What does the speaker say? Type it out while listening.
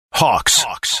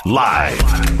Hawks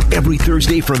Live. Every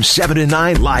Thursday from 7 to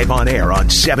 9, live on air on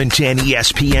 710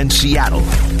 ESPN Seattle.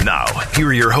 Now, here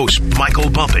are your hosts, Michael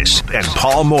Bumpus and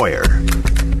Paul Moyer.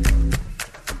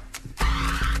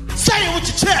 Say it with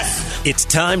your chest. It's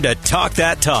time to talk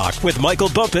that talk with Michael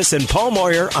Bumpus and Paul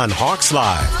Moyer on Hawks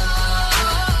Live.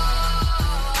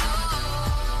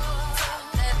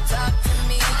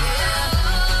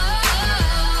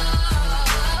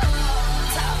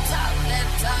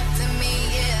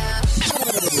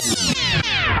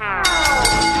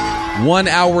 One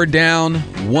hour down,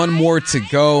 one more to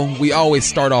go. We always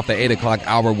start off the 8 o'clock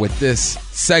hour with this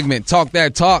segment, Talk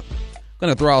That Talk.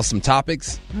 Going to throw out some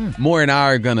topics. Moore and I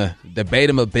are going to debate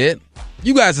them a bit.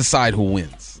 You guys decide who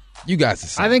wins. You guys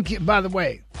decide. I think, by the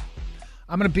way,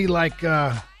 I'm going to be like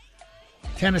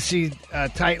Tennessee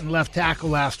Titan left tackle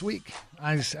last week.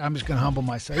 I'm just going to humble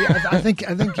myself. Yeah, I think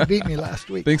you beat me last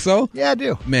week. Think so? Yeah, I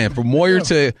do. Man, for Moyer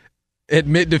to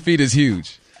admit defeat is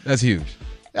huge. That's huge.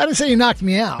 I didn't say you knocked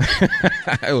me out.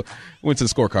 I went to the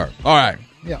scorecard. All right.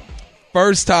 Yeah.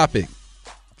 First topic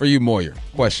for you, Moyer.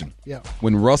 Question. Yeah.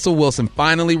 When Russell Wilson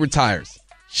finally retires,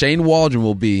 Shane Waldron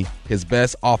will be his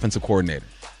best offensive coordinator.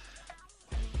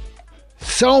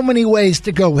 So many ways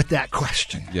to go with that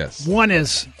question. Yes. One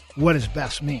is, what does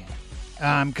best mean?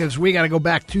 Because we got to go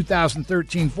back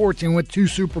 2013-14 with 2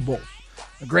 Super Bowls.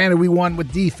 Granted, we won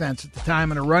with defense at the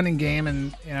time in a running game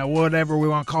and whatever we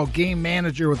want to call game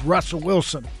manager with Russell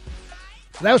Wilson.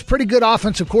 So that was pretty good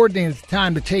offensive coordinator at the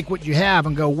time to take what you have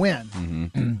and go win.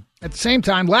 Mm-hmm. At the same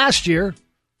time, last year,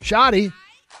 Shoddy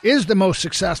is the most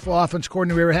successful offensive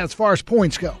coordinator we ever had as far as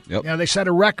points go. Yep. They set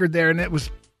a record there, and it was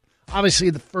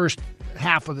obviously the first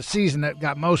half of the season that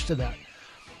got most of that.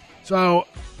 So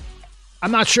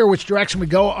I'm not sure which direction we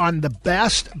go on the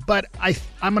best, but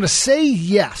I'm going to say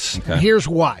yes. Okay. And here's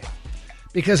why.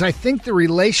 Because I think the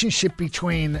relationship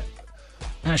between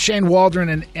Shane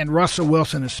Waldron and Russell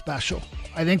Wilson is special.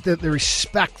 I think that the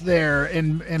respect there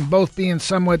and both being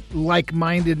somewhat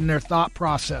like-minded in their thought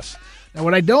process. Now,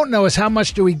 what I don't know is how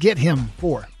much do we get him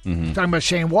for? Mm-hmm. Talking about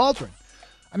Shane Waldron.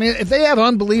 I mean, if they have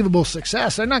unbelievable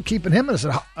success, they're not keeping him as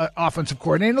an offensive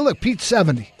coordinator. Look, Pete's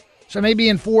 70. So maybe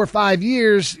in 4 or 5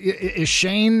 years, is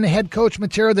Shane head coach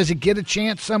material? Does he get a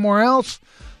chance somewhere else?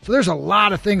 So there's a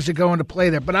lot of things that go into play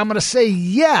there. But I'm going to say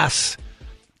yes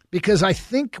because I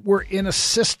think we're in a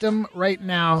system right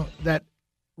now that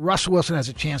Russell Wilson has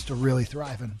a chance to really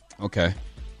thrive in. Okay.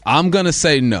 I'm going to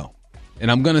say no.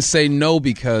 And I'm going to say no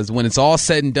because when it's all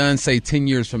said and done, say 10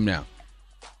 years from now,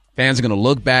 fans are going to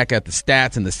look back at the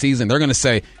stats and the season. They're going to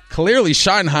say, clearly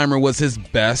Schottenheimer was his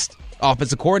best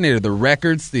offensive coordinator. The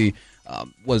records, the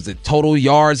total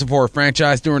yards for a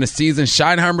franchise during the season,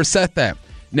 Schottenheimer set that.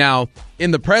 Now, in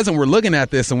the present, we're looking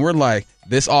at this and we're like,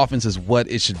 this offense is what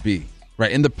it should be,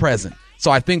 right, in the present.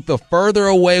 So I think the further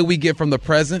away we get from the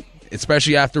present,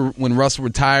 especially after when Russell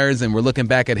retires and we're looking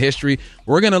back at history,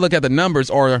 we're going to look at the numbers,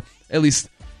 or at least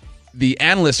the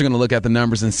analysts are going to look at the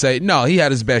numbers and say, no, he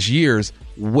had his best years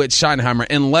with Schottenheimer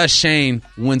unless Shane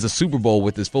wins a Super Bowl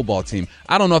with his football team.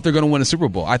 I don't know if they're going to win a Super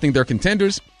Bowl. I think they're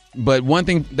contenders, but one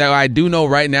thing that I do know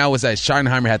right now is that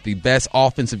Schottenheimer had the best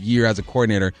offensive year as a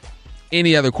coordinator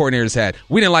any other coordinators had.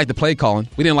 We didn't like the play calling.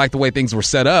 We didn't like the way things were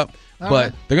set up,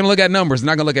 but they're going to look at numbers. They're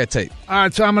not going to look at tape. All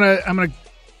right, so I'm gonna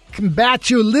combat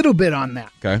you a little bit on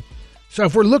that. Okay. So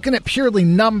if we're looking at purely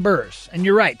numbers, and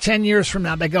you're right, 10 years from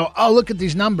now, they go, oh, look at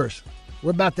these numbers.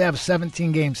 We're about to have a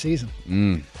 17-game season.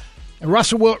 And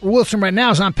Russell Wilson right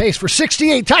now is on pace for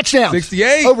 68 touchdowns.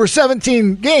 68? Over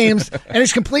 17 games, and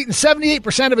he's completing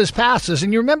 78% of his passes.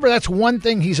 And you remember that's one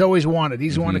thing he's always wanted.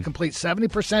 He's wanted to complete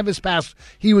 70% of his passes.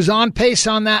 He was on pace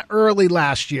on that early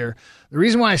last year. The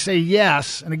reason why I say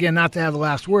yes, and again, not to have the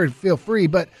last word, feel free,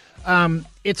 but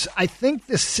I think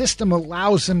the system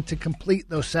allows him to complete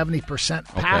those 70%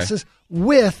 passes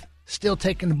with still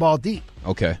taking the ball deep.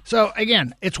 Okay. So,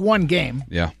 again, it's one game.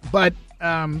 Yeah. But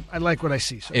I like what I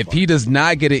see so if far. he does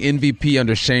not get an MVP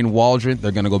under Shane Waldron,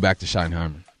 they're going to go back to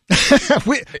Schottenheimer.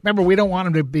 Remember, we don't want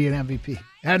him to be an MVP.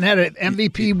 Hadn't had an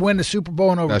MVP win the Super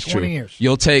Bowl in over 20 years.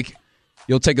 You'll take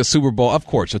a Super Bowl. Of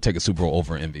course, you'll take a Super Bowl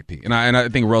over MVP. And I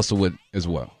think Russell would as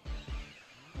well.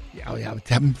 Yeah,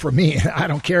 for me, I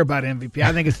don't care about MVP.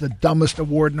 I think it's the dumbest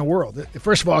award in the world.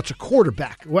 First of all, it's a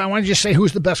quarterback. Why don't you just say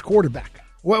who's the best quarterback?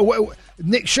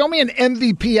 Nick, show me an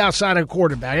MVP outside of a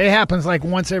quarterback. It happens like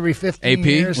once every 15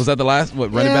 years. Was that the last?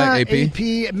 Running back?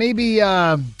 AP. Maybe,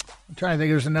 I'm trying to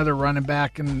think. There's another running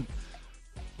back. And,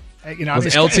 was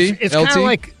it LT? It's kind of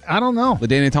like, I don't know.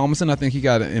 LaDainian Tomlinson, I think he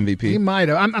got an MVP. He might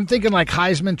have. I'm thinking like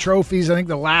Heisman trophies. I think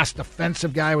the last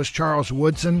defensive guy was Charles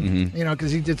Woodson,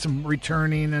 because he did some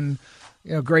returning and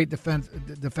great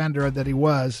defender that he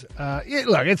was.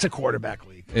 Look, it's a quarterback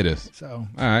league. It is. So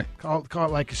all right, call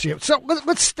it like you see it. So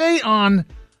let's stay on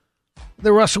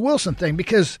the Russell Wilson thing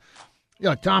because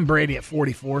Tom Brady at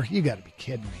 44. You got to be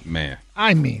kidding me, man.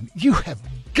 I mean, you have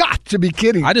got to be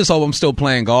kidding. I just hope I'm still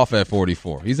playing golf at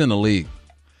 44. He's in the league.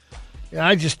 Yeah,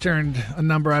 I just turned a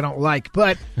number I don't like,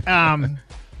 but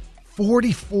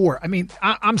 44. I mean,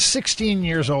 I'm 16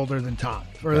 years older than Tom.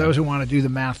 For those who want to do the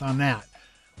math on that,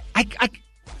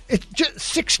 it's just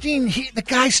 16. The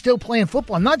guy's still playing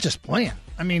football. I'm not just playing.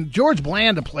 I mean, George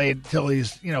Blanda played till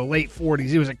he's late 40s.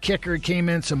 He was a kicker. He came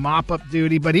in some mop-up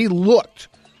duty, but he looked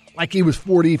like he was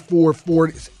 44,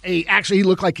 40. Actually, he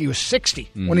looked like he was 60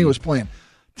 when he was playing.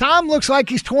 Tom looks like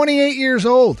he's 28 years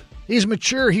old. He's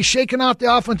mature. He's shaking off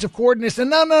the offensive coordinates. And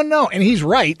no. And he's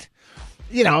right.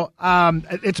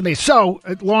 It's amazing. So,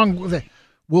 along with it,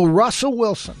 will Russell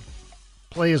Wilson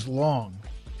play as long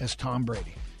as Tom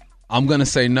Brady? I'm going to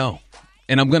say no.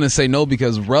 And I'm going to say no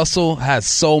because Russell has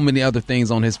so many other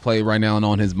things on his plate right now and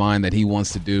on his mind that he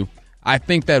wants to do. I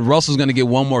think that Russell's going to get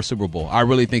one more Super Bowl. I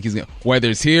really think he's going to, whether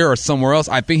it's here or somewhere else,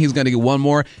 I think he's going to get one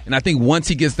more. And I think once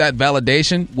he gets that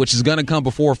validation, which is going to come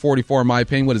before 44 in my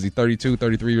opinion, what is he, 32,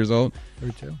 33 years old?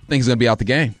 32. I think he's going to be out the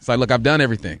game. It's like, look, I've done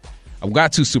everything. I've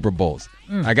got 2 Super Bowls.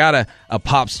 I got a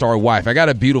pop star wife. I got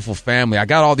a beautiful family. I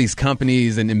got all these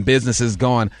companies and businesses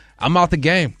going. I'm out the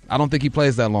game. I don't think he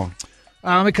plays that long.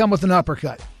 Let me come with an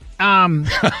uppercut.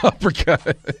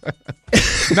 Uppercut.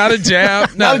 Not a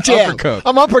jab. Not a jab. Uppercut.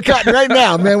 I'm uppercutting right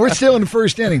now, man. We're still in the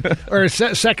first inning or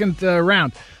second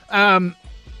round.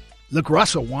 Look,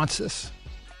 Russell wants this.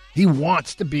 He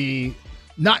wants to be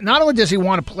not only does he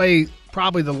want to play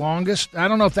probably the longest. I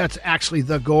don't know if that's actually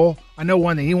the goal. I know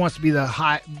one thing. He wants to be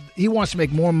he wants to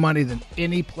make more money than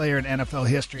any player in NFL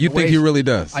history. You think he really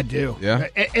does? I do. Yeah.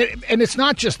 And it's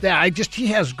not just that. He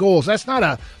has goals. It's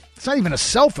not even a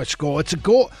selfish goal. It's a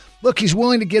goal. Look, he's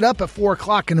willing to get up at 4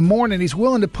 o'clock in the morning. He's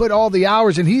willing to put all the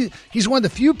hours in. He's one of the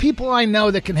few people I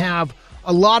know that can have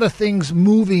a lot of things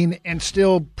moving and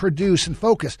still produce and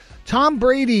focus. Tom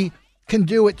Brady can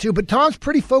do it too, but Tom's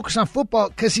pretty focused on football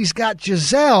because he's got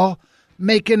Giselle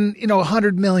making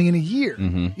 $100 million a year.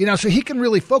 Mm-hmm. So he can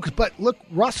really focus. But look,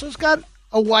 Russell's got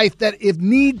a wife that, if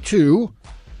need to,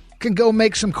 can go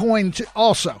make some coin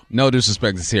also. No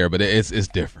disrespect is here, but it's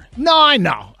different. No, I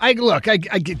know. I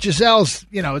get Giselle's,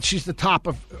 she's the top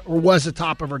of, or was the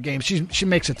top of her game. She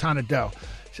makes a ton of dough.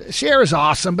 Sarah's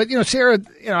awesome, but Sarah,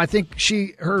 I think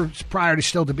her priority is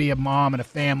still to be a mom and a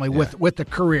family with the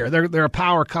career. They're a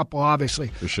power couple, obviously.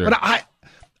 For sure. But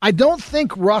I don't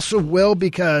think Russell will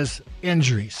because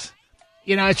injuries.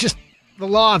 It's just the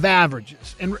law of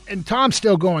averages. And Tom's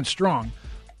still going strong,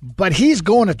 but he's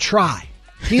going to try.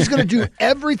 He's going to do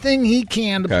everything he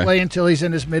can to play until he's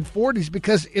in his mid-40s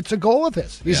because it's a goal of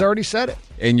his. He's already said it.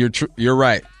 And you're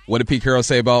right. What did Pete Carroll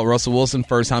say about Russell Wilson?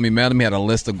 First time he met him, he had a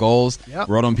list of goals. Yep.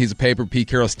 Wrote on a piece of paper. Pete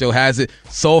Carroll still has it.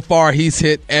 So far, he's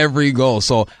hit every goal.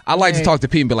 So I like to talk to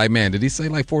Pete and be like, man, did he say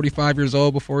like 45 years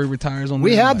old before he retires?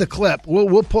 We have the clip.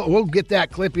 We'll get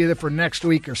that clip either for next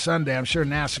week or Sunday. I'm sure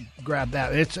NASA grabbed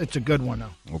that. It's a good one,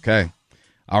 though. Okay.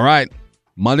 All right.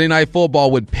 Monday Night Football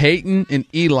with Peyton and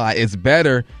Eli is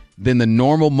better than the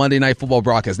normal Monday Night Football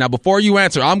broadcast. Now, before you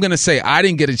answer, I'm going to say I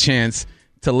didn't get a chance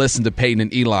to listen to Peyton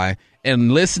and Eli.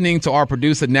 And listening to our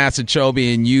producer, NASA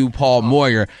Chobe, and you, Paul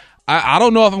Moyer, I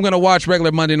don't know if I'm going to watch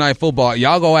regular Monday Night Football.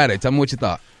 Y'all go at it. Tell me what you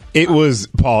thought. It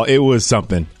was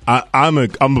something. I'm a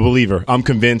believer. I'm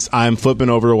convinced. I'm flipping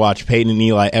over to watch Peyton and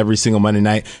Eli every single Monday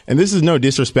night. And this is no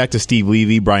disrespect to Steve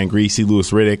Levy, Brian Griese, Louis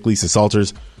Riddick, Lisa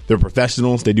Salters. They're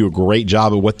professionals. They do a great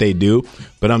job at what they do.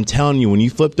 But I'm telling you, when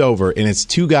you flipped over and it's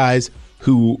 2 guys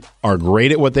who are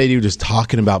great at what they do, just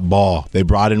talking about ball. They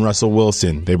brought in Russell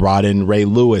Wilson. They brought in Ray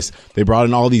Lewis. They brought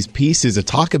in all these pieces to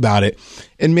talk about it.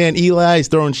 And, man, Eli's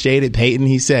throwing shade at Peyton.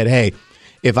 He said, hey,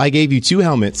 if I gave you 2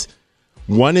 helmets,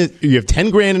 one is you have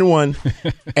 $10,000 in one,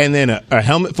 and then a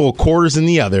helmet full of quarters in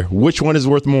the other. Which one is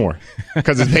worth more?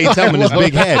 Because it's Peyton's helmet, his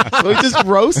big head. So he's just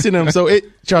roasting him. So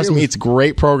trust me, it's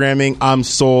great programming. I'm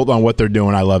sold on what they're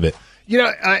doing. I love it.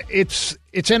 It's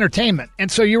entertainment. And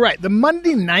so you're right. The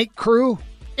Monday night crew,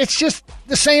 it's just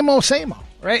the same old,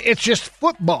 right? It's just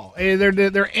football.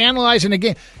 They're analyzing the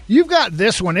game. You've got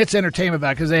this one. It's entertainment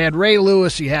back because they had Ray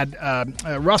Lewis. You had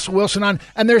Russell Wilson on.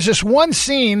 And there's this one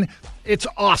scene. It's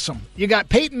awesome. You got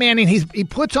Peyton Manning. He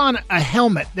puts on a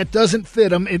helmet that doesn't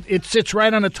fit him. It sits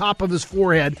right on the top of his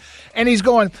forehead. And he's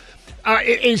going...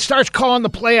 he starts calling the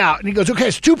play out, and he goes, okay,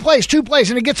 it's 2 plays,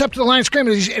 and he gets up to the line of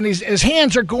scrimmage, and his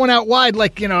hands are going out wide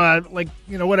like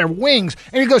whatever, wings,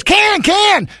 and he goes,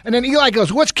 can, and then Eli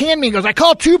goes, what's can mean? He goes, I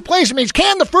call 2 plays, it means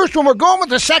can the first one, we're going with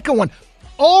the second one.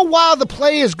 all while the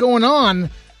play is going on.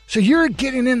 So you're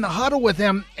getting in the huddle with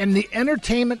them, and the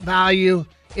entertainment value,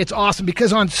 it's awesome.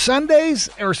 Because on Sundays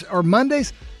or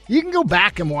Mondays, you can go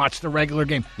back and watch the regular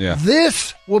game. Yeah.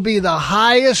 This will be the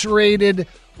highest rated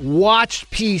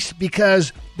watched piece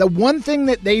because the one thing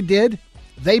that they did,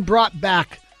 they brought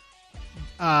back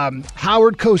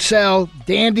Howard Cosell,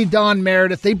 Dandy Don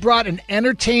Meredith. They brought an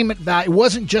entertainment value. It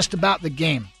wasn't just about the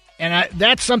game. And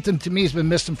that's something to me has been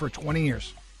missing for 20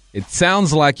 years. It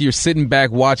sounds like you're sitting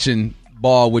back watching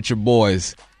ball with your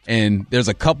boys, and there's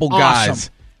a couple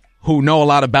guys who know a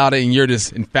lot about it, and you're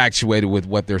just infatuated with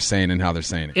what they're saying and how they're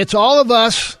saying it. It's all of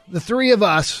us, the three of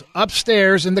us,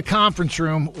 upstairs in the conference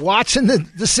room watching the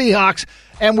Seahawks,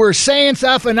 and we're saying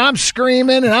stuff, and I'm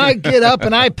screaming, and I get up,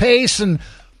 and I pace, and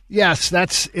yes,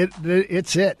 that's it.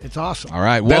 It's it. It's awesome. All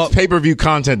right. Well, that's pay-per-view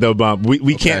content, though, Bump.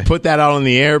 We can't put that out on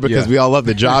the air because we all love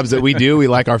the jobs that we do. We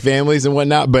like our families and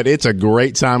whatnot, but it's a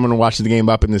great time when we're watching the game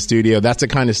up in the studio. That's the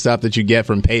kind of stuff that you get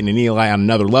from Peyton and Eli on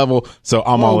another level, so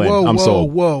I'm all in. I'm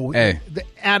sold. Whoa. Hey.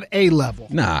 At a level.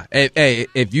 Nah. Hey,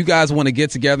 if you guys want to get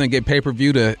together and get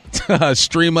pay-per-view to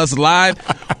stream us live,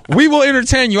 we will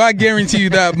entertain you. I guarantee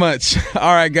you that much.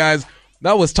 All right, guys.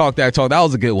 That was Talk That Talk. That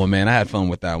was a good one, man. I had fun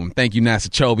with that one. Thank you, Nasa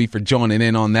Chobe, for joining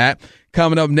in on that.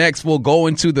 Coming up next, we'll go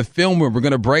into the film room. We're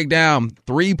going to break down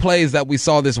 3 plays that we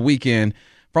saw this weekend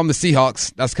from the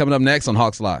Seahawks. That's coming up next on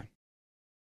Hawks Live.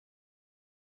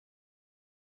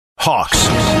 Hawks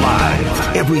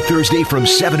Live. Every Thursday from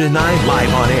 7 to 9,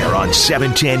 live on air on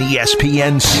 710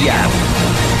 ESPN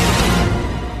Seattle.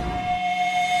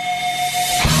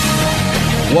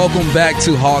 Welcome back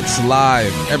to Hawks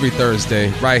Live every Thursday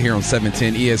right here on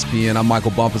 710 ESPN. I'm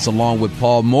Michael Bumpus along with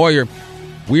Paul Moyer.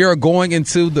 We are going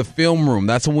into the film room.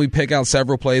 That's when we pick out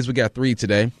several plays. We got 3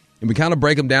 today. And we kind of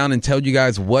break them down and tell you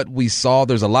guys what we saw.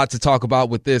 There's a lot to talk about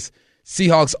with this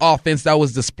Seahawks offense that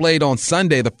was displayed on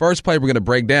Sunday. The first play we're going to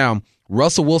break down,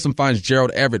 Russell Wilson finds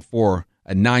Gerald Everett for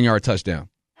a 9-yard touchdown.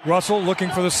 Russell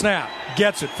looking for the snap.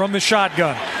 Gets it from the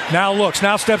shotgun. Now looks.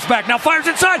 Now steps back. Now fires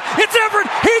inside. It's Everett.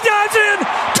 He dives in.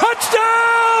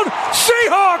 Touchdown!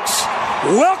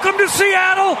 Seahawks! Welcome to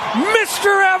Seattle,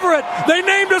 Mr. Everett. They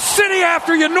named a city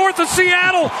after you north of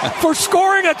Seattle for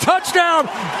scoring a touchdown.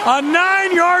 A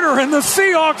 9-yarder, and the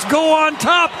Seahawks go on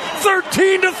top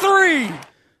 13-3.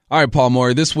 All right, Paul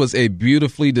Moyer, this was a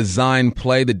beautifully designed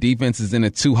play. The defense is in a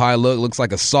too-high look. Looks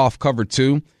like a soft cover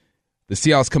 2. The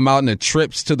Seahawks come out in the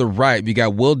trips to the right. You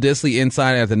got Will Dissly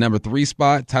inside at the number 3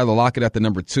 spot, Tyler Lockett at the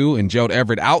number 2, and Gerald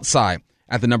Everett outside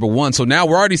at the number 1. So now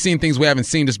we're already seeing things we haven't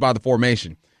seen just by the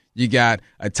formation. You got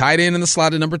a tight end in the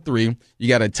slot at number 3. You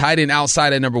got a tight end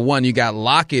outside at number 1. You got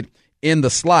Lockett in the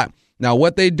slot. Now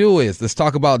what they do is, let's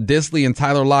talk about Dissly and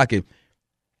Tyler Lockett.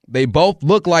 They both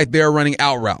look like they're running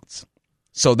out routes.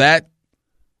 So that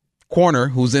corner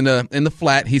who's in the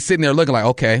flat, he's sitting there looking like,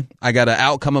 okay, I got an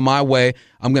out coming my way.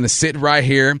 I'm going to sit right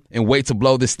here and wait to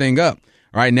blow this thing up.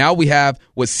 All right, now we have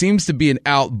what seems to be an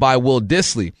out by Will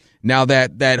Dissly. Now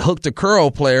that hook to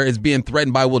curl player is being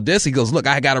threatened by Will Dissly. He goes, look,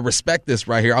 I got to respect this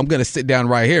right here. I'm going to sit down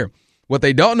right here. What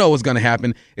they don't know is going to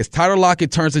happen is Tyler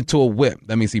Lockett turns into a whip.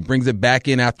 That means he brings it back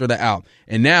in after the out.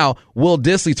 And now Will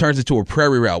Dissly turns into a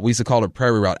prairie route. We used to call it a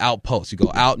prairie route, outpost. You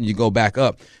go out and you go back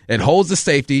up. It holds the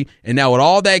safety. And now with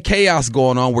all that chaos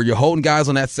going on where you're holding guys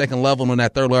on that second level and on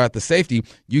that third level at the safety,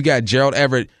 you got Gerald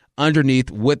Everett underneath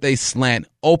with a slant,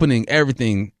 opening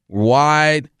everything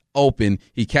wide open.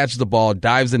 He catches the ball,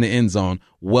 dives in the end zone.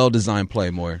 Well-designed play,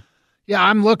 Moyer. Yeah,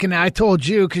 I'm looking at, I told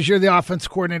you, because you're the offense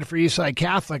coordinator for Eastside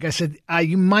Catholic, I said,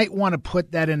 you might want to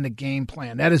put that in the game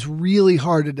plan. That is really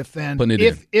hard to defend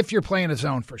if you're playing a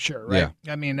zone for sure, right?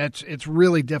 Yeah. I mean, it's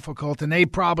really difficult, and they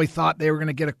probably thought they were going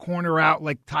to get a corner out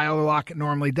like Tyler Lockett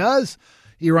normally does.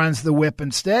 He runs the whip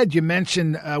instead. You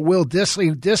mentioned Will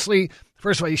Dissly. Dissly,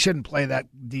 first of all, you shouldn't play that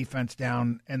defense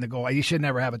down in the goal. You should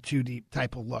never have a too-deep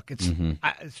type of look. It's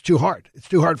too hard. It's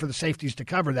too hard for the safeties to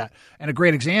cover that. And a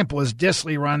great example is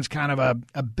Dissly runs kind of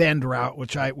a bend route,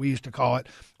 which we used to call it,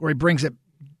 where he brings it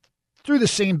through the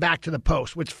seam back to the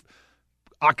post, which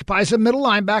occupies a middle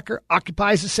linebacker,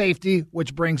 occupies a safety,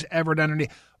 which brings Everett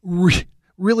underneath.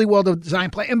 Really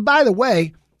well-designed play. And by the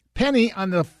way, Penny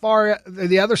on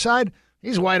the other side,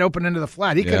 he's wide open into the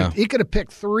flat. He could have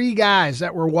picked 3 guys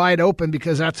that were wide open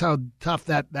because that's how tough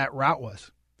that route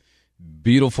was.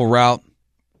 Beautiful route.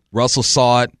 Russell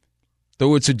saw it,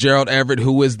 threw it to Gerald Everett,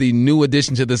 who is the new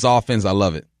addition to this offense. I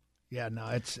love it. Yeah, no,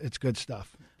 it's good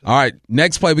stuff. All right,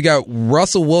 next play we got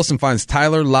Russell Wilson finds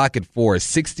Tyler Lockett for a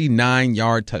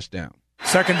 69-yard touchdown.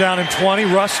 Second down and 20.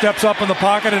 Russ steps up in the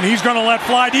pocket, and he's going to let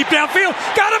fly deep downfield.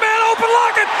 Got a man open.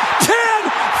 Lockett.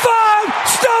 10, 5,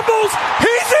 stumbles,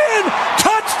 he's in,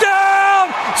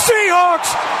 touchdown,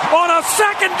 Seahawks on a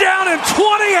 2nd down and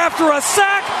 20 after a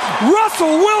sack.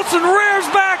 Russell Wilson rears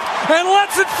back and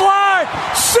lets it fly.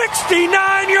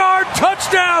 69-yard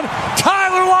touchdown.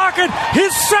 Tyler Lockett,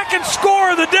 his 2nd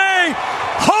score of the day.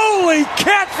 Holy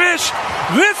catfish,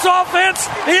 this offense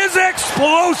is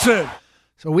explosive.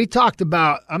 So we talked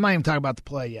about, I'm not even talking about the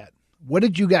play yet. What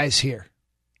did you guys hear?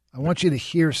 I want you to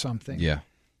hear something. Yeah.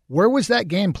 Where was that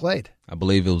game played? I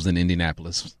believe it was in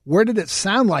Indianapolis. Where did it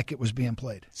sound like it was being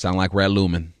played? Sound like Red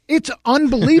Lumen. It's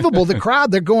unbelievable, the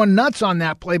crowd. They're going nuts on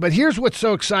that play. But here's what's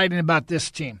so exciting about this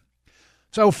team.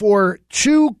 So for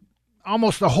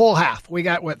almost the whole half, we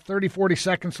got, 30, 40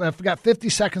 seconds left. We got 50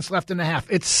 seconds left in the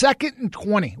half. It's 2nd and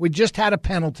 20. We just had a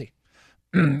penalty,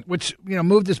 which,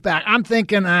 moved us back. I'm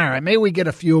thinking, all right, maybe we get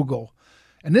a field goal.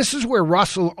 And this is where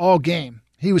Russell, all game,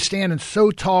 he was standing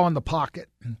so tall in the pocket.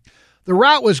 The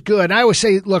route was good. I always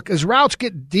say, look, as routes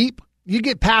get deep, you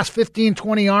get past 15,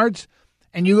 20 yards,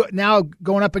 and you now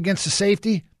going up against the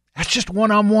safety, that's just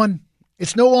one-on-one.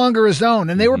 It's no longer a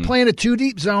zone. And they were playing a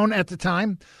 2-deep zone at the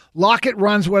time. Lockett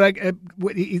runs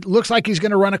he looks like he's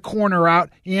going to run a corner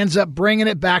out. He ends up bringing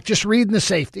it back, just reading the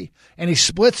safety. And he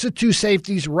splits the 2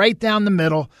 safeties right down the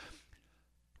middle.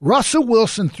 Russell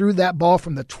Wilson threw that ball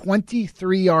from the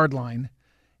 23-yard line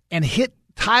and hit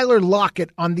Tyler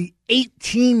Lockett on the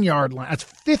 18-yard line. That's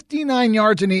 59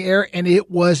 yards in the air, and it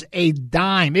was a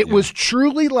dime. It was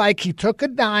truly like he took a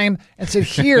dime and said,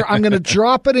 here, I'm going to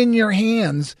drop it in your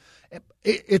hands.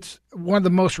 It's one of the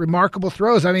most remarkable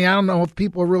throws. I mean, I don't know if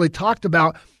people really talked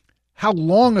about how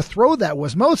long a throw that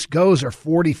was. Most goes are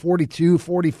 40, 42,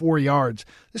 44 yards.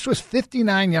 This was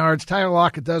 59 yards. Tyler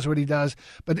Lockett does what he does.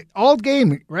 But all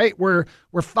game, right, we're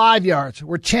 5 yards.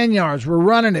 We're 10 yards. We're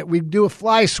running it. We do a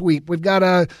fly sweep. We've got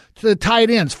to the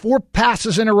tight ends, 4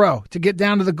 passes in a row to get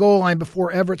down to the goal line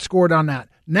before Everett scored on that.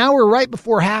 Now we're right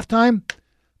before halftime.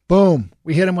 Boom.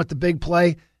 We hit him with the big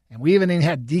play, and we even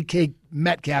had DK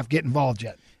Metcalf get involved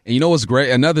yet. And you know what's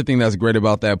great? Another thing that's great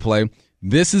about that play,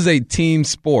 this is a team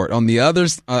sport. On the other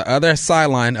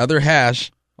sideline, other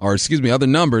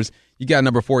numbers, you got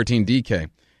number 14, DK.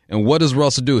 And what does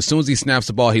Russell do? As soon as he snaps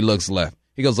the ball, he looks left.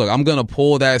 He goes, look, I'm going to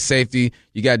pull that safety.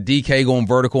 You got DK going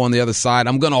vertical on the other side.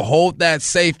 I'm going to hold that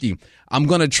safety. I'm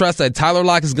going to trust that Tyler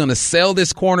Lockett is going to sail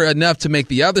this corner enough to make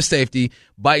the other safety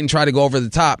bite and try to go over the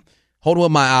top. Hold it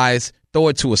with my eyes, throw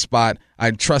it to a spot. I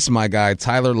trust my guy,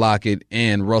 Tyler Lockett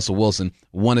and Russell Wilson,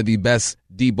 one of the best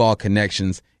deep ball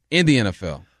connections in the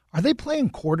NFL. Are they playing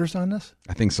quarters on this?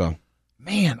 I think so.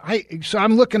 Man, so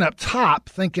I'm looking up top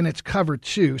thinking it's cover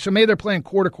 2. So maybe they're playing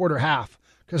quarter, half.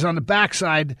 Because on the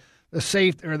backside, the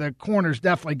safety or the corner's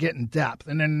definitely getting depth.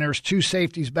 And then there's 2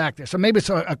 safeties back there. So maybe it's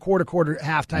a quarter,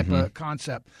 half type of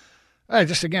concept.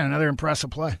 Just, again, another impressive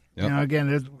play. Yep.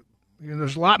 Again,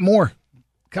 there's a lot more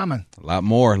coming. A lot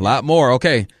more.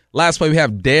 Okay, last play we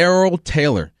have Darrell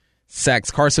Taylor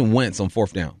sacks Carson Wentz on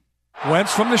 4th down.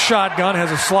 Wentz from the shotgun,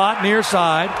 has a slot near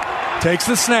side, takes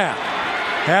the snap,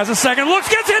 has a second, looks,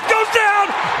 gets hit, goes down.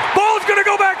 Ball's going to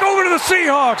go back over to the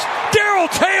Seahawks. Darrell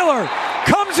Taylor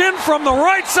comes in from the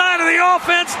right side of the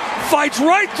offense, fights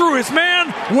right through his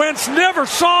man. Wentz never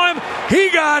saw him.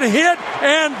 He got hit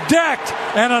and decked.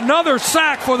 And another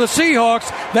sack for the Seahawks.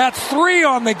 That's 3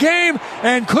 on the game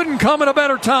and couldn't come at a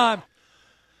better time.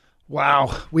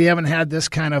 Wow, we haven't had this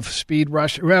kind of speed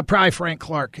rush. Probably Frank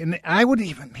Clark, and I would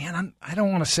even, I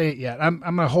don't want to say it yet. I'm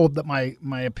going to hold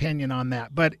my opinion on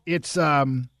that, but it's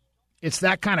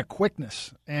that kind of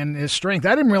quickness and his strength.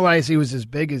 I didn't realize he was as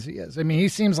big as he is. I mean, he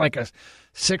seems like a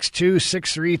 6'2",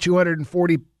 6'3",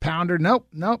 240-pounder.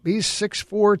 Nope, he's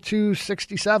 6'4",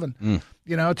 267.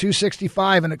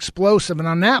 265 and explosive. And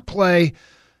on that play,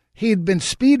 he'd been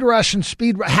speed rushing,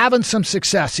 having some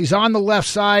success. He's on the left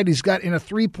side. He's got in a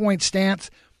 3-point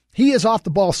stance. He is off the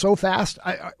ball so fast.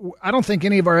 I don't think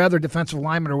any of our other defensive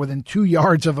linemen are within 2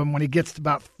 yards of him when he gets to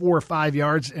about 4 or 5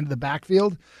 yards into the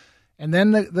backfield. And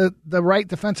then the right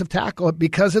defensive tackle,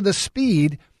 because of the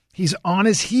speed, he's on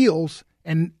his heels.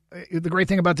 And the great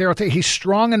thing about Darrell Taylor, he's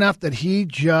strong enough that he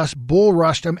just bull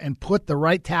rushed him and put the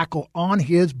right tackle on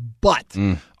his butt,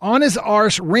 on his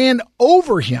arse, ran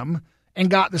over him, and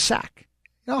got the sack.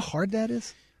 You know how hard that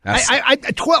is?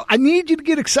 I need you to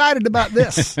get excited about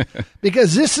this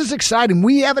because this is exciting.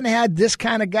 We haven't had this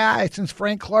kind of guy since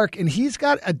Frank Clark, and he's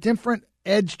got a different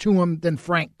edge to him than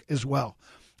Frank as well.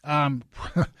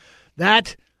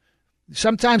 That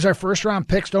sometimes our first-round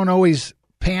picks don't always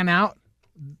pan out.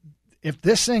 If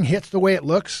this thing hits the way it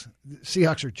looks,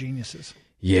 Seahawks are geniuses.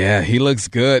 Yeah, he looks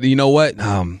good. You know what?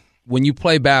 When you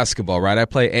play basketball, right? I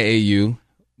play AAU.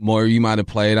 Moyer, you might have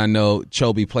played. I know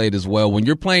Chobe played as well. When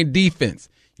you're playing defense,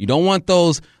 you don't want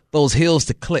those heels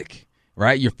to click,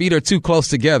 right? Your feet are too close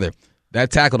together. That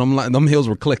tackle, them heels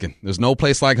were clicking. There's no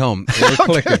place like home. They were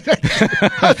clicking.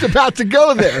 I was about to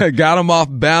go there. Got him off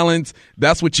balance.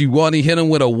 That's what you want. He hit him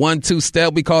with a 1-2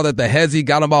 step. We call that the hezzy.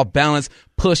 Got him off balance,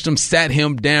 pushed him, sat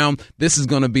him down. This is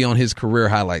going to be on his career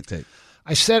highlight tape.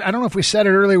 I don't know if we said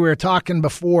it earlier. We were talking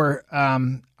before.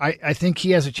 I think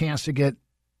he has a chance to get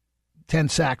 10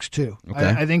 sacks too. Okay.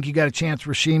 I think you got a chance,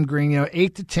 Rasheem Green,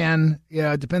 8 to 10.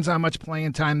 It depends on how much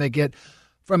playing time they get.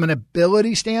 From an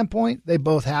ability standpoint, they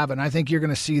both have it. And I think you're going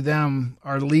to see them,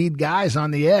 our lead guys,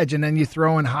 on the edge. And then you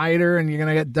throw in Hyder, and you're going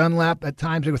to get Dunlap at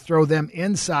times to throw them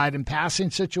inside in passing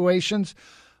situations.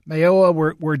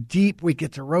 Mayowa, we're deep. We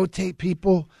get to rotate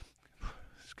people.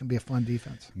 It's going to be a fun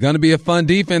defense. Going to be a fun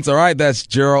defense. All right, that's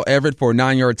Gerald Everett for a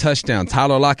 9-yard touchdown.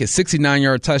 Tyler Lockett,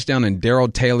 69-yard touchdown, and Darrell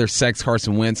Taylor sacks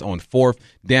Carson Wentz on 4th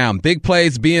down. Big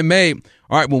plays being made.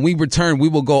 All right, when we return, we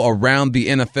will go around the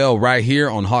NFL right here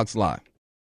on Hawks Live.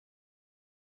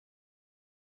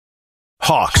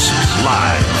 Hawks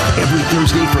Live, every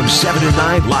Thursday from 7 to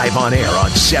 9, live on air on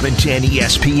 710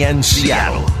 ESPN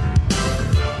Seattle.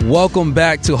 Welcome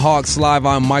back to Hawks Live.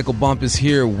 I'm Michael Bumpus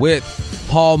here with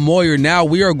Paul Moyer. Now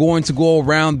we are going to go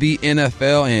around the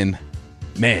NFL, and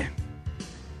man,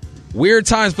 weird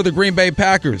times for the Green Bay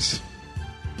Packers.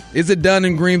 Is it done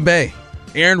in Green Bay?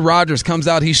 Aaron Rodgers comes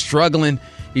out, he's struggling.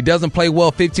 He doesn't play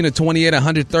well, 15 to 28,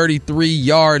 133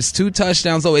 yards, 2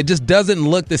 touchdowns. So it just doesn't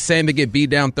look the same to get beat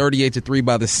down 38-3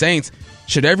 by the Saints.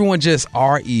 Should everyone just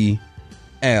relax?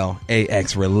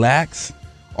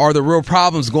 Are the real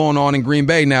problems going on in Green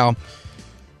Bay? Now,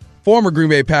 former Green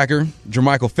Bay Packer,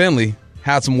 Jermichael Finley,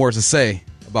 had some words to say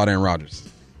about Aaron Rodgers.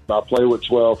 I played with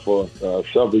 12 for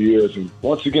several years. And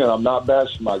once again, I'm not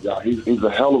bashing my guy. He's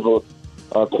a hell of a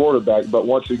quarterback, but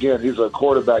once again, he's a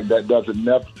quarterback that doesn't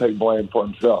never take blame for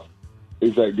himself.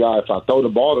 He's that guy, if I throw the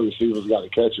ball, the receiver's got to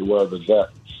catch it wherever it's at.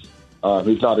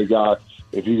 He's not a guy,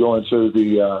 if you go into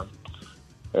the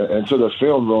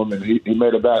film room and he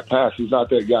made a bad pass, he's not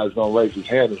that guy that's going to raise his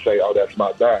hand and say, oh, that's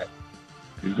my bad.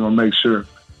 He's going to make sure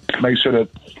that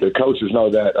the coaches know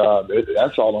that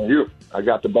that's all on you. I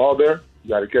got the ball there, you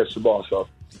got to catch the ball. So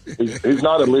he's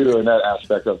not a leader in that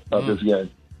aspect of this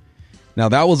game. Now,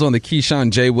 that was on the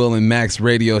Keyshawn, J. Will, and Max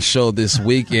radio show this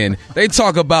weekend. They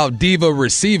talk about diva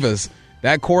receivers.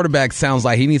 That quarterback sounds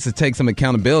like he needs to take some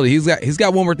accountability. He's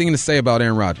got one more thing to say about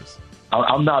Aaron Rodgers.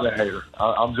 I'm not a hater.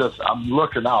 I'm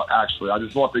looking out, actually. I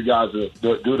just want the guys to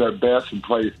do their best and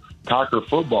play Packer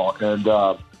football. And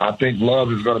I think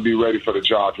Love is going to be ready for the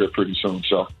job here pretty soon.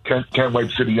 So can't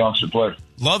wait to see the youngster play.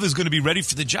 Love is going to be ready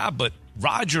for the job, but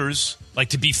Rodgers,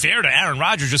 to be fair to Aaron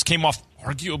Rodgers, just came off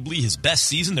arguably his best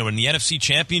season. They were in the NFC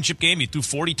Championship game. He threw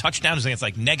 40 touchdowns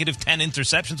against negative 10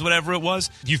 interceptions, whatever it was.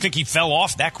 Do you think he fell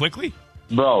off that quickly?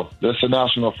 Bro, this is the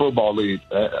National Football League.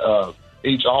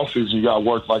 Each offseason you got to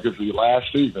work like it's the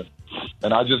last season.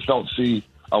 And I just don't see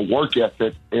a work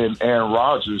ethic in Aaron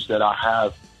Rodgers that I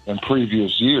have in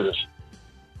previous years.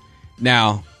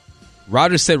 Now,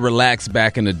 Rodgers said relax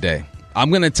back in the day. I'm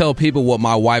going to tell people what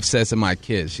my wife says to my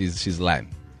kids. She's Latin.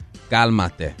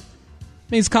 Calmate.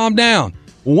 Means calm down.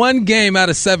 1 game out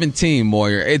of 17,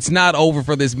 Moyer. It's not over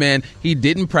for this man. He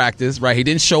didn't practice, right? He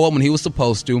didn't show up when he was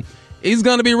supposed to. He's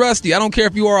going to be rusty. I don't care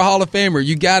if you are a Hall of Famer.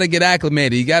 You got to get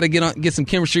acclimated. You got to get some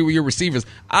chemistry with your receivers.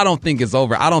 I don't think it's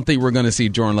over. I don't think we're going to see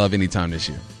Jordan Love anytime this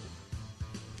year.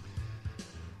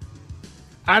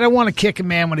 I don't want to kick a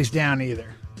man when he's down either.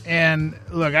 And,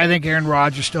 look, I think Aaron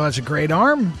Rodgers still has a great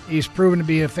arm. He's proven to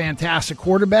be a fantastic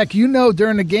quarterback.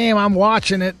 During the game, I'm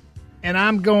watching it, and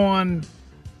I'm going,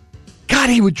 God,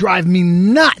 he would drive me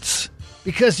nuts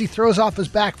because he throws off his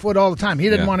back foot all the time. He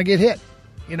didn't want to get hit.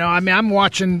 I'm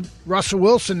watching Russell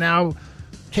Wilson now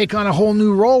take on a whole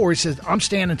new role where he says, I'm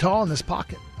standing tall in this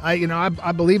pocket. I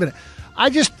believe in it.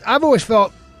 I've always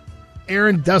felt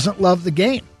Aaron doesn't love the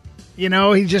game.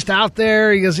 He's just out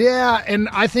there. He goes, yeah. And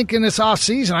I think in this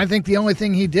offseason, I think the only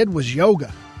thing he did was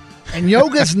yoga. And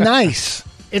yoga's nice.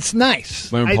 It's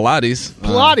nice. Pilates.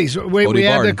 We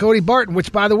had the Cody Barton,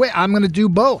 which, by the way, I'm going to do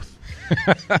both.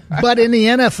 But in the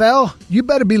NFL, you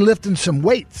better be lifting some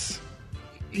weights.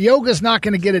 Yoga's not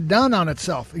going to get it done on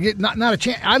itself. Not a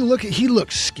chance. He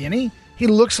looks skinny. He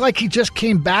looks like he just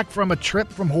came back from a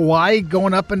trip from Hawaii,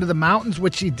 going up into the mountains,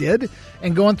 which he did,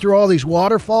 and going through all these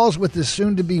waterfalls with his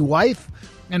soon-to-be wife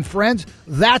and friends.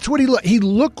 That's what he looked. He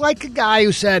looked like a guy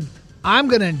who said, I'm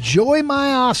going to enjoy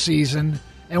my off season,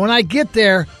 and when I get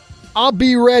there, I'll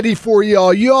be ready for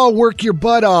y'all. You all work your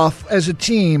butt off as a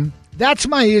team. That's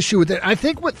my issue with it. I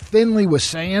think what Finley was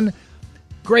saying,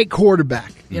 great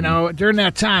quarterback. You know, during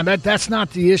that time, that's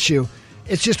not the issue.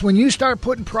 It's just when you start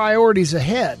putting priorities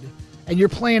ahead and you're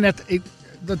playing at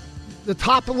the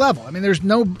top level. I mean, there's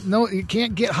no you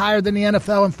can't get higher than the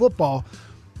NFL in football.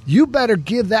 You better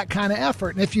give that kind of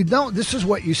effort, and if you don't, this is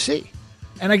what you see.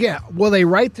 And again, will they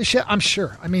right the ship? I'm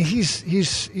sure. I mean,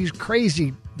 he's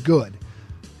crazy good,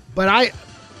 but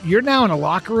you're now in a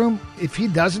locker room. If he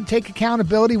doesn't take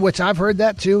accountability, which I've heard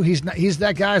that too, he's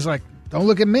that guy's like, don't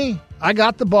look at me. I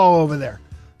got the ball over there.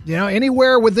 You know,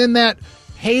 anywhere within that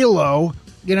halo,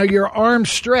 you know, your arm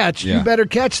stretched, you better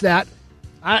catch that.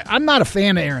 I'm not a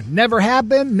fan of Aaron. Never have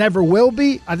been, never will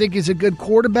be. I think he's a good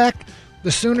quarterback.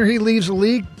 The sooner he leaves the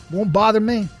league, won't bother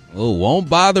me. Oh, won't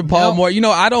bother Paul Moore. You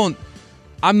know,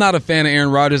 I'm not a fan of Aaron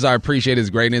Rodgers. I appreciate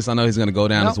his greatness. I know he's going to go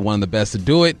down as one of the best to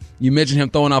do it. You mentioned him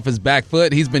throwing off his back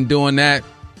foot. He's been doing that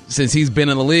since he's been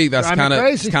in the league. That's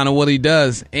kind of what he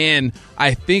does. And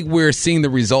I think we're seeing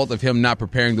the result of him not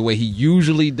preparing the way he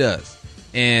usually does.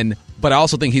 But I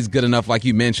also think he's good enough, like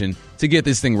you mentioned, to get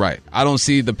this thing right. I don't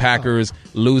see the Packers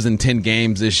losing 10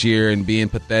 games this year and being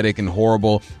pathetic and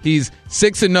horrible. He's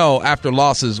 6-0 after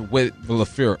losses with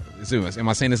LaFleur. Am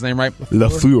I saying his name right?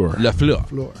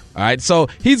 LaFleur. All right, so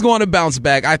he's going to bounce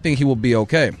back. I think he will be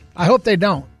okay. I hope they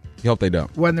don't. You hope they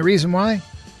don't. When the reason why?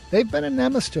 They've been a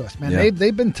nemesis to us, man. Yeah.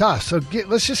 They've been tough. So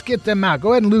let's just get them out.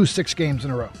 Go ahead and lose 6 games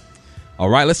in a row. All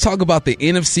right, let's talk about the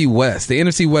NFC West. The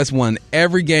NFC West won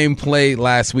every game played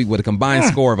last week with a combined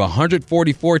score of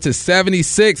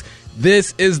 144-76.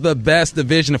 This is the best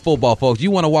division of football, folks. You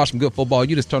want to watch some good football,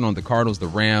 you just turn on the Cardinals, the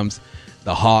Rams,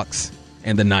 the Hawks,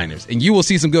 and the Niners. And you will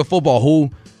see some good football.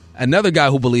 Another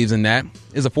guy who believes in that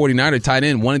is a 49er tight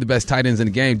end, one of the best tight ends in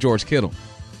the game, George Kittle.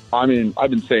 I mean, I've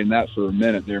been saying that for a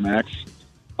minute there, Max.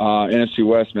 NFC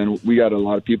West, man, we got a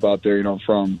lot of people out there, you know,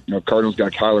 Cardinals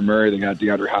got Kyler Murray, they got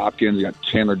DeAndre Hopkins, they got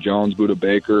Chandler Jones, Budda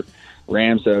Baker.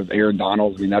 Rams have Aaron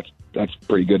Donald. I mean, that's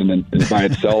pretty good by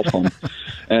itself.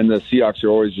 And the Seahawks are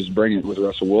always just bringing it with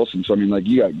Russell Wilson. So, I mean, like,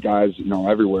 you got guys, you know,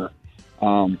 everywhere.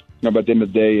 But at the end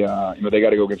of the day, they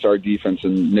got to go against our defense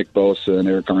and Nick Bosa and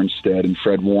Eric Armstead and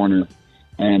Fred Warner.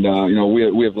 And,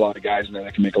 we have a lot of guys in there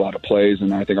that can make a lot of plays,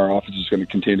 and I think our offense is going to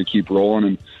continue to keep rolling.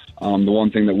 And the one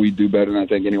thing that we do better than I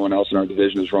think anyone else in our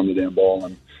division is run the damn ball,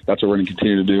 and that's what we're going to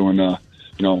continue to do and,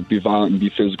 be violent and be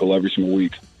physical every single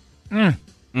week.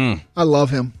 I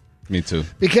love him. Me too.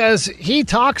 Because he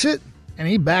talks it and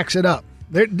he backs it up.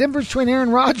 The difference between Aaron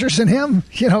Rodgers and him,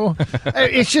 you know,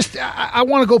 it's just I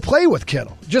want to go play with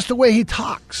Kittle, just the way he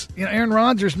talks. You know, Aaron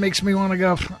Rodgers makes me want to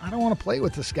go, I don't want to play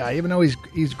with this guy, even though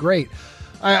he's great.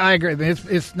 I agree.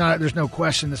 It's not. There's no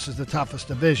question this is the toughest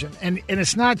division. And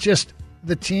it's not just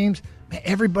the teams. Man,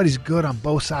 everybody's good on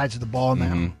both sides of the ball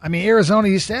now. Mm-hmm. I mean, Arizona,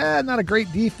 you say, not a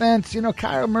great defense. You know,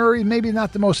 Kyler Murray, maybe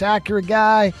not the most accurate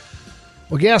guy.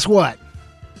 Well, guess what?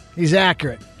 He's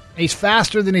accurate. He's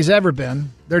faster than he's ever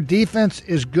been. Their defense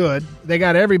is good. They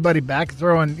got everybody back,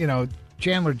 throwing,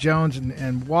 Chandler Jones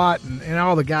and Watt and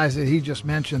all the guys that he just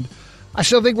mentioned. I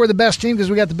still think we're the best team because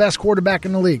we got the best quarterback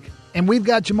in the league. And we've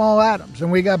got Jamal Adams, and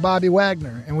we got Bobby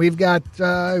Wagner, and we've got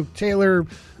Darrell Taylor,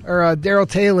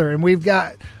 and we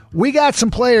got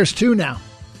some players too now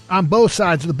on both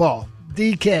sides of the ball.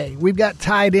 DK, we've got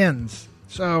tight ends.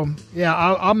 So, yeah,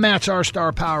 I'll match our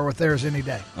star power with theirs any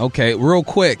day. Okay, real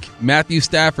quick. Matthew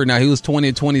Stafford, now he was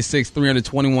 20-26,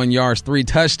 321 yards, 3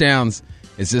 touchdowns.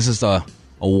 Is this just a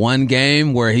one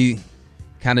game where he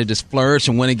kind of just flourished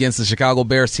and went against the Chicago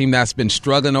Bears team that's been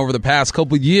struggling over the past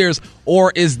couple of years?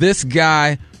 Or is this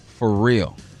guy for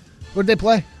real? Who did they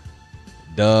play?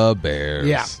 The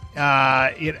Bears.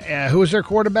 Yeah. Who was their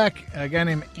quarterback? A guy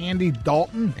named Andy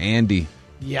Dalton? Andy.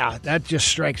 Yeah, that just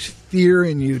strikes fear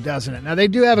in you, doesn't it? Now, they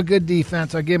do have a good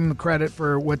defense. I give them credit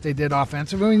for what they did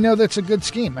offensively. We know that's a good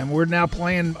scheme, and we're now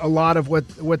playing a lot of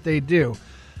what they do.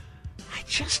 I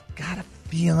just got a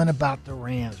feeling about the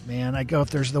Rams, man. I go,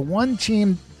 if there's the one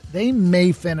team, they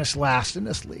may finish last in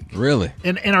this league. Really?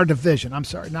 In our division. I'm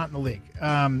sorry, not in the league.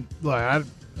 Look,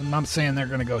 I'm saying they're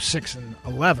going to go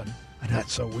 6-11.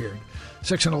 That's so weird.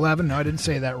 6-11. No, I didn't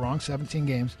say that wrong. 17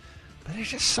 games. But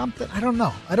there's just something. I don't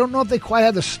know. I don't know if they quite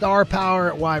have the star power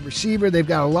at wide receiver. They've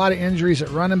got a lot of injuries at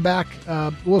running back.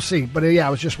 We'll see. But, yeah,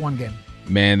 it was just one game.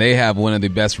 Man, they have one of the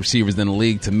best receivers in the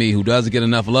league to me who doesn't get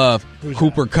enough love. Who's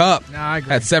Cooper that? Kupp. No, I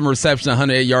agree. Had 7 receptions,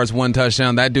 108 yards, 1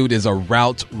 touchdown. That dude is a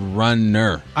route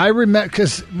runner. I remember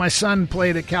because my son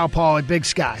played at Cal Poly, Big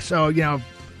Sky. So,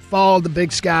 followed the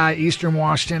Big Sky, Eastern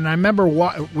Washington. I remember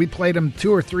we played him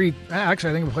 2 or 3.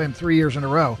 Actually, I think we played him 3 years in a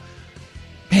row.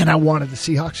 Man, I wanted the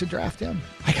Seahawks to draft him.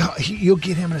 I go, you'll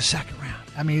get him in a second round.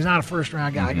 I mean, he's not a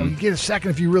first-round guy. I go, you get a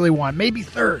second if you really want. Maybe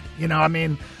third.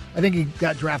 I think he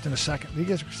got drafted in the second. Did he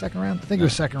get a second round? I think it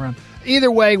was second round.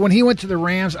 Either way, when he went to the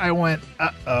Rams, I went,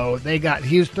 uh-oh.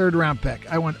 He was third-round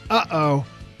pick. I went, uh-oh.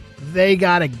 They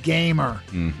got a gamer.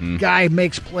 Guy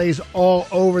makes plays all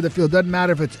over the field. Doesn't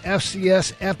matter if it's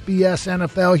FCS, FBS,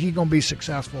 NFL. He's going to be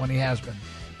successful, and he has been.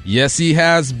 Yes, he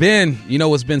has been. You know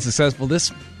what's been successful?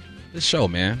 This show,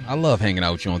 man. I love hanging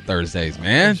out with you on Thursdays,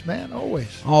 man. Yes, man, always.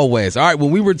 Always. All right,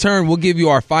 when we return, we'll give you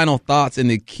our final thoughts and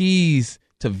the keys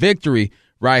to victory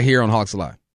right here on Hawks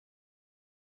Live.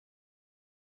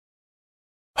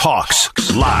 Hawks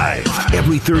Live.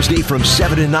 Every Thursday from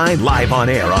 7 to 9, live on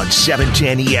air on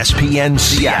 710 ESPN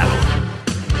Seattle.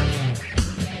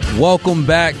 Welcome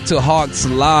back to Hawks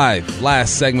Live.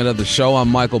 Last segment of the show. I'm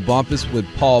Michael Bumpus with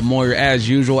Paul Moyer as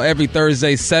usual. Every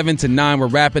Thursday, 7 to 9, we're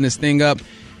wrapping this thing up.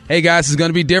 Hey, guys, it's going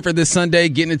to be different this Sunday,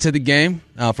 getting into the game.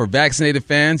 For vaccinated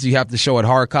fans, you have to show a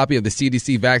hard copy of the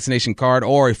CDC vaccination card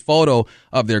or a photo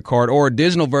of their card or a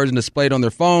digital version displayed on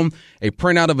their phone. A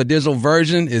printout of a digital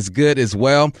version is good as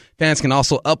well. Fans can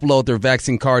also upload their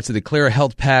vaccine card to the Clear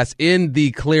Health Pass in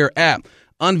the Clear app.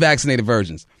 Unvaccinated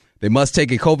versions, they must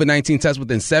take a COVID-19 test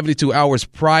within 72 hours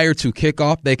prior to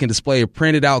kickoff. They can display a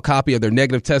printed out copy of their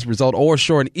negative test result or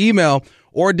show an email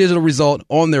or digital result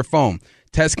on their phone.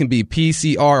 Tests can be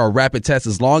PCR or rapid tests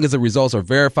as long as the results are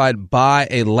verified by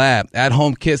a lab.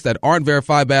 At-home kits that aren't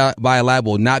verified by a lab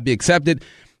will not be accepted.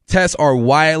 Tests are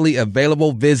widely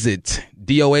available. Visit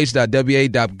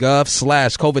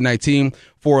doh.wa.gov/COVID-19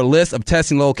 for a list of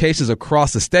testing locations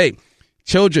across the state.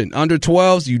 Children under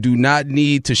 12s, you do not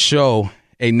need to show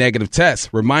a negative test.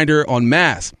 Reminder on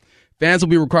masks. Fans will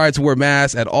be required to wear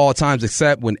masks at all times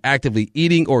except when actively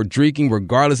eating or drinking,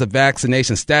 regardless of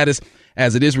vaccination status,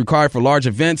 as it is required for large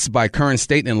events by current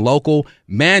state and local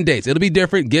mandates. It'll be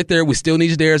different. Get there. We still need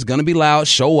you there. It's going to be loud.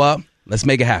 Show up. Let's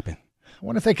make it happen. I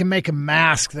wonder if they can make a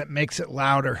mask that makes it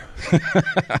louder. A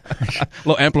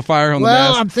little amplifier on the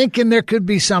mask. Well, I'm thinking there could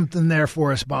be something there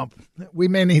for us, Bump. We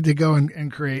may need to go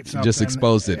and create something. Just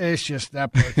exposed it. It's just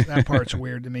that part's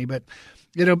weird to me, but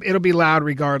it'll be loud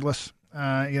regardless.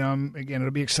 Again,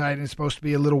 it'll be exciting. It's supposed to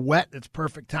be a little wet. It's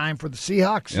perfect time for the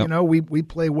Seahawks. Yep. We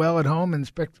play well at home, and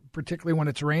particularly when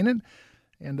it's raining.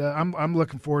 And I'm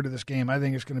looking forward to this game. I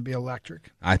think it's going to be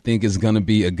electric. I think it's going to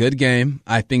be a good game.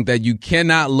 I think that you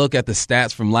cannot look at the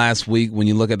stats from last week when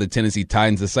you look at the Tennessee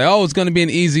Titans and say, oh, it's going to be an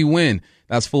easy win.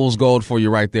 That's fool's gold for you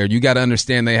right there. You got to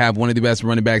understand they have one of the best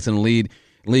running backs in the league,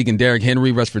 and Derrick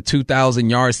Henry rushed for 2,000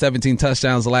 yards, 17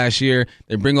 touchdowns last year.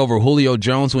 They bring over Julio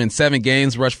Jones, who in 7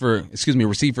 games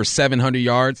received for 700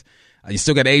 yards. You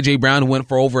still got A.J. Brown, who went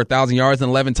for over 1,000 yards and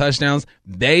 11 touchdowns.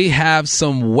 They have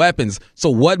some weapons. So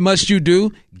what must you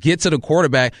do? Get to the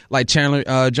quarterback like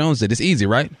Chandler Jones did. It's easy,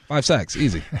 right? 5 sacks,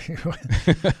 easy.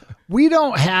 We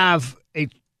don't have a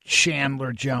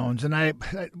Chandler Jones, and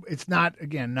it's not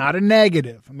a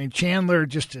negative. I mean, Chandler,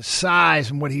 just his size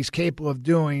and what he's capable of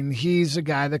doing, he's a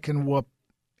guy that can whoop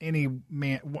any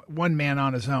man, one man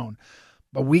on his own.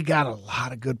 But we got a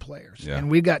lot of good players. Yeah.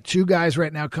 And we've got 2 guys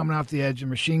right now coming off the edge,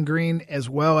 and Rasheem Green as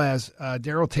well as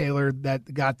Darrell Taylor,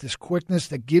 that got this quickness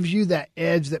that gives you that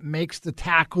edge that makes the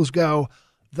tackles go.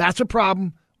 That's a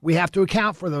problem. We have to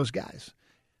account for those guys.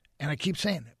 And I keep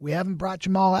saying it. We haven't brought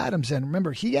Jamal Adams in.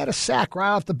 Remember, he got a sack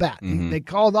right off the bat. Mm-hmm. They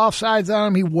called offsides on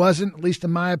him. He wasn't, at least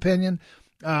in my opinion.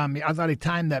 I thought he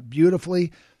timed that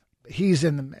beautifully. He's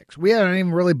in the mix. We haven't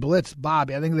even really blitzed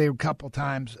Bobby. I think they were a couple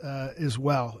times as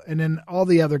well. And then all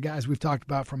the other guys we've talked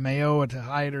about, from Mayoa to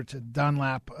Hyder to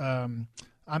Dunlap.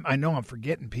 I know I'm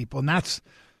forgetting people, and I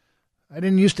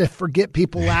didn't used to forget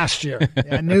people last year.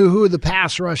 I knew who the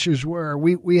pass rushers were.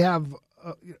 We have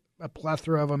a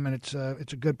plethora of them, and it's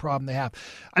a good problem they have.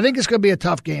 I think it's going to be a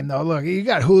tough game, though. Look, you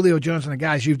got Julio Jones and the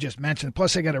guys you've just mentioned.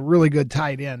 Plus, they got a really good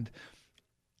tight end.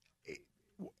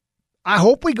 I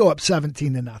hope we go up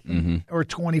 17-0 or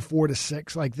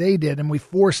 24-6 like they did, and we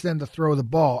force them to throw the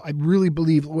ball. I really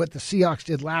believe what the Seahawks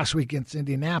did last week against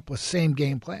Indianapolis, same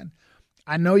game plan.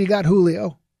 I know you got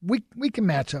Julio. We can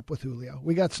match up with Julio.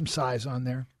 We got some size on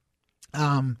there.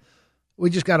 We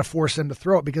just got to force them to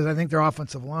throw it, because I think their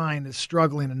offensive line is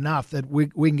struggling enough that we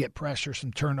can get pressure,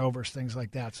 some turnovers, things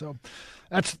like that. So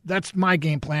that's my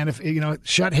game plan. If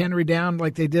shut Henry down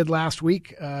like they did last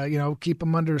week, keep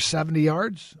him under 70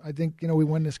 yards, I think we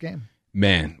win this game.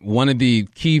 Man, one of the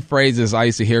key phrases I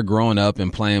used to hear growing up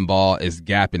and playing ball is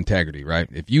gap integrity, right?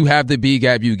 If you have the B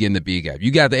gap, you get in the B gap.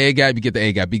 You got the A gap, you get the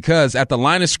A gap. Because at the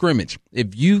line of scrimmage,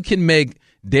 if you can make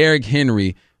Derrick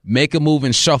Henry make a move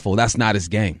and shuffle, that's not his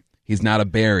game. He's not a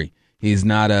Barry. He's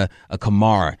not a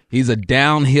Kamara. He's a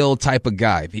downhill type of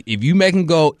guy. If you make him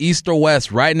go east or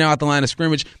west right now at the line of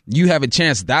scrimmage, you have a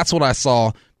chance. That's what I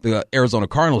saw the Arizona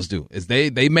Cardinals do. Is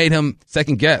they made him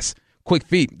second guess. Quick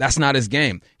feet. That's not his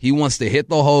game. He wants to hit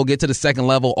the hole, get to the second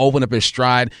level, open up his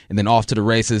stride, and then off to the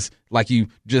races like you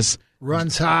just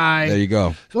runs high. There you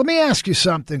go. So let me ask you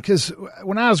something, because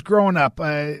when I was growing up,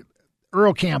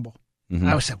 Earl Campbell, I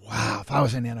always said, wow, if I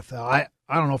was in the NFL,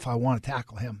 I don't know if I want to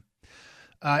tackle him.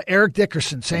 Eric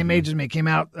Dickerson, same age as me, came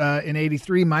out in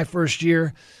 83, my first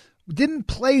year. Didn't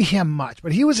play him much,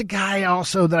 but he was a guy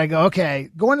also that I go, okay,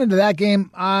 going into that game,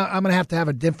 I'm going to have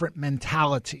a different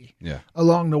mentality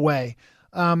along the way.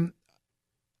 I'm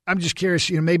just curious,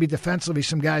 maybe defensively,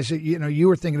 some guys that you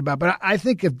were thinking about, but I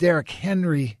think of Derrick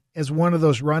Henry as one of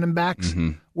those running backs,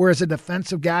 whereas a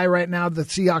defensive guy right now, the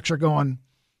Seahawks are going,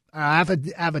 I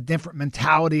have a different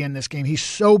mentality in this game. He's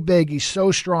so big, he's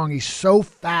so strong, he's so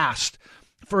fast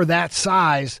for that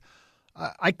size.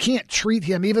 I can't treat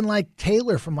him, even like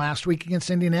Taylor from last week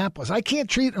against Indianapolis. I can't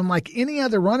treat him like any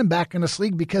other running back in this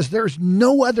league because there's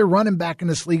no other running back in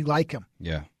this league like him.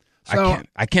 Yeah. So,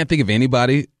 I can't think of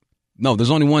anybody. No, there's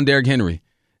only one Derrick Henry.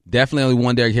 Definitely only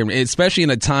one Derrick Henry, especially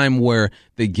in a time where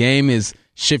the game is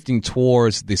shifting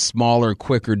towards the smaller,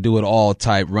 quicker, do-it-all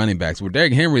type running backs. Where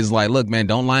Derrick Henry is like, look, man,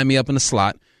 don't line me up in the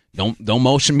slot. Don't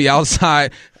motion me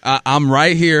outside. I'm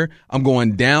right here. I'm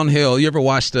going downhill. You ever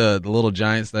watched the Little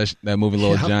Giants, that movie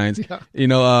Little Giants?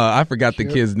 Yeah. I forgot the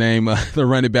kid's name, the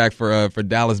running back for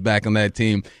Dallas back on that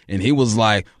team, and he was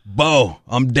like, Bo,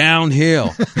 I'm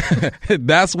downhill.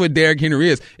 That's what Derrick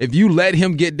Henry is. If you let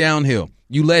him get downhill,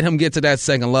 you let him get to that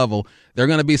second level, there are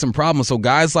going to be some problems. So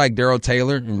guys like Darrell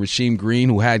Taylor and Rasheem Green,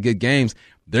 who had good games,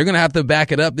 they're going to have to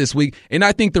back it up this week, and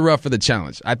I think they're up for the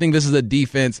challenge. I think this is a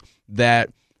defense that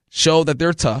show that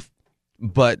they're tough,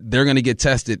 but they're going to get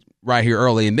tested right here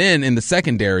early. And then in the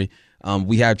secondary,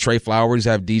 we have Trey Flowers, we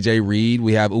have DJ Reed,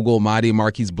 we have Ugo Amadi and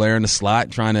Marquise Blair in the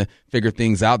slot trying to figure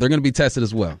things out. They're going to be tested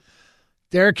as well.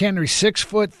 Derrick Henry,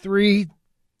 6'3",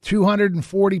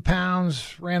 240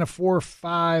 pounds, ran a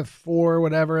 4.54,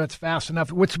 whatever. That's fast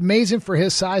enough. What's amazing for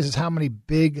his size is how many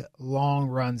big, long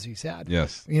runs he's had.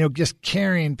 Yes. Just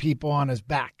carrying people on his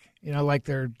back, like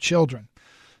they're children.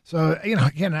 So,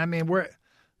 again, I mean,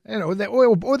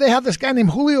 they have this guy named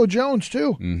Julio Jones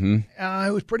too.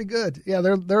 It was pretty good. Yeah,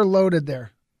 they're loaded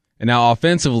there. And now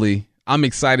offensively, I'm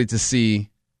excited to see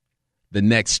the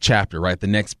next chapter, right? The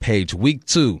next page, week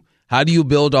 2. How do you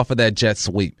build off of that jet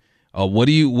sweep? What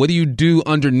do you do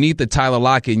underneath the Tyler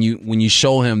Lockett when you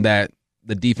show him that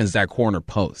the defense, that corner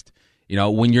post?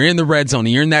 When you're in the red zone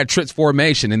and you're in that trips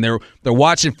formation and they're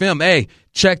watching film, hey,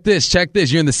 check this.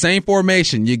 You're in the same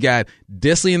formation. You got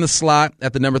Disley in the slot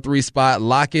at the number 3 spot,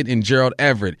 Lockett and Gerald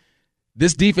Everett.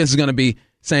 This defense is going to be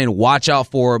saying, watch out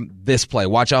for this play,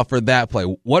 watch out for that play.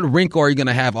 What wrinkle are you going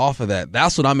to have off of that?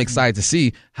 That's what I'm excited to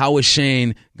see. How is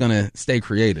Shane going to stay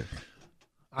creative?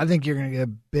 I think you're going to get a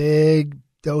big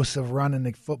dose of running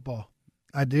the football.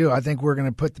 I do. I think we're going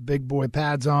to put the big boy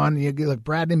pads on. You look,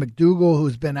 Bradley McDougall,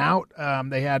 who's been out.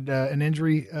 They had an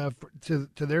injury to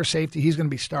their safety. He's going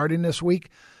to be starting this week.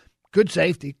 Good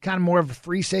safety, kind of more of a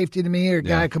free safety to me. Or a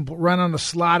guy can run on the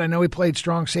slot. I know he played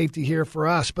strong safety here for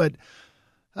us, but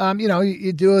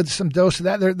you do some dose of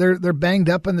that. They're banged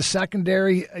up in the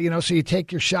secondary. So you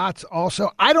take your shots.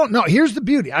 Also, I don't know. Here's the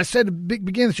beauty. I said at the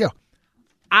beginning of the show,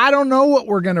 I don't know what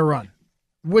we're going to run,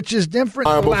 which is different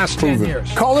than the last 10 years.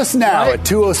 Call us now at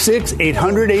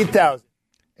 206-800-8000.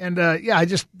 And,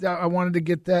 I wanted to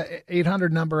get that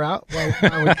 800 number out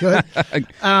while we could.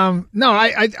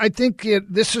 I think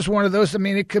this is one of those,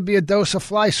 it could be a dose of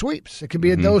fly sweeps. It could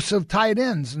be a dose of tight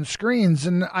ends and screens.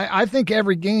 And I think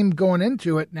every game going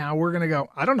into it now, we're going to go,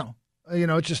 I don't know.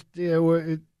 It's just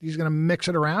he's going to mix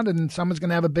it around and someone's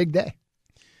going to have a big day.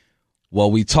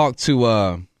 Well, we talked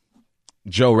to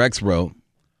Joe Rexbro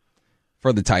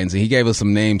for the Titans, and he gave us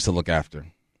some names to look after.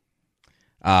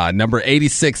 Number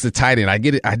 86, the tight end. I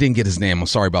didn't get his name. I'm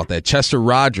sorry about that. Chester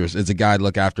Rogers is a guy to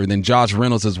look after, and then Josh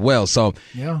Reynolds as well. So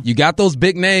you got those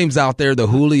big names out there, the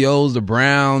Julios, the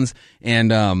Browns, and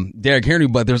Derrick Henry,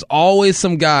 but there's always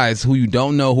some guys who you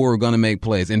don't know who are going to make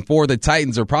plays. And for the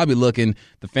Titans are probably looking,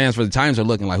 the fans for the Titans are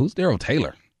looking like, who's Darrell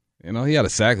Taylor? He had a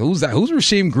sack. Who's that? Who's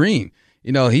Rasheem Green?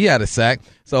 He had a sack.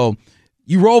 So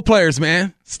you role players,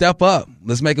 man, step up.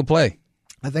 Let's make a play.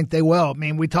 I think they will.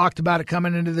 We talked about it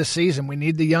coming into this season. We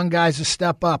need the young guys to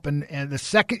step up and the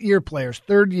second-year players,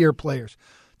 third-year players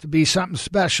to be something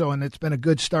special, and it's been a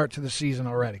good start to the season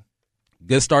already.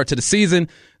 Good start to the season.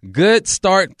 Good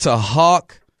start to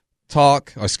Hawks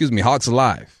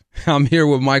Alive. I'm here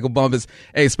with Michael Bumpus.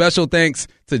 Hey, special thanks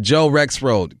to Joe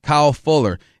Rexroad, Kyle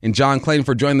Fuller, and John Clayton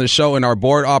for joining the show, and our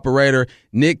board operator,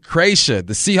 Nick Krasha.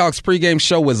 The Seahawks pregame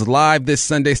show was live this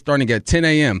Sunday starting at 10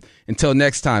 a.m. Until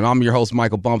next time, I'm your host,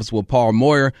 Michael Bumpus, with Paul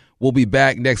Moyer. We'll be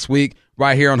back next week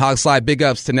right here on Hawks Live. Big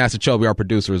ups to Nasser Chobe, our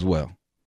producer, as well.